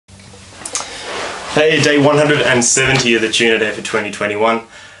Hey, day 170 of the Tuna Day for 2021.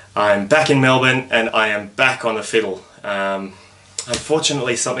 I'm back in Melbourne and I am back on the fiddle.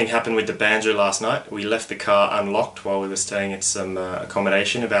 Unfortunately, something happened with the banjo last night. We left the car unlocked while we were staying at some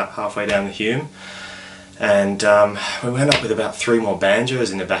accommodation about halfway down the Hume. And we went up with about 3 more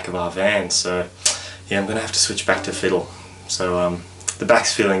banjos in the back of our van, so yeah, I'm going to have to switch back to fiddle. So the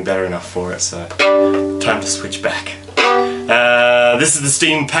back's feeling better enough for it, so time to switch back. This is the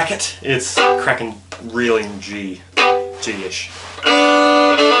Steampacket. It's cracking reeling G-ish.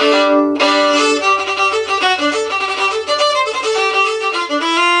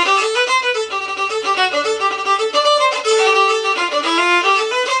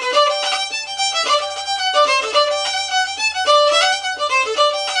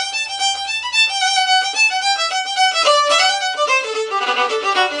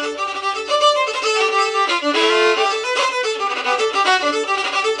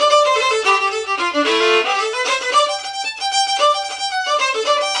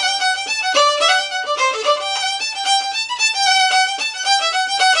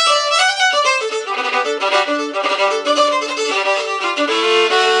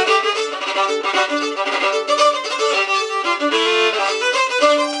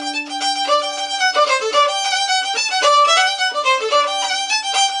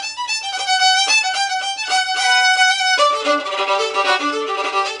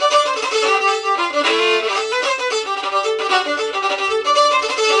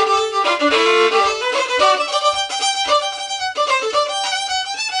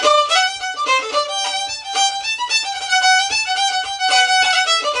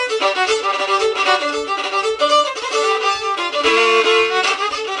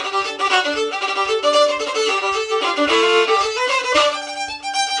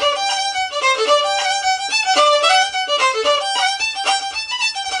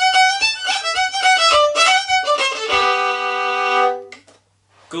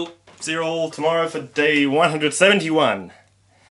 Cool. See you all tomorrow for day 171.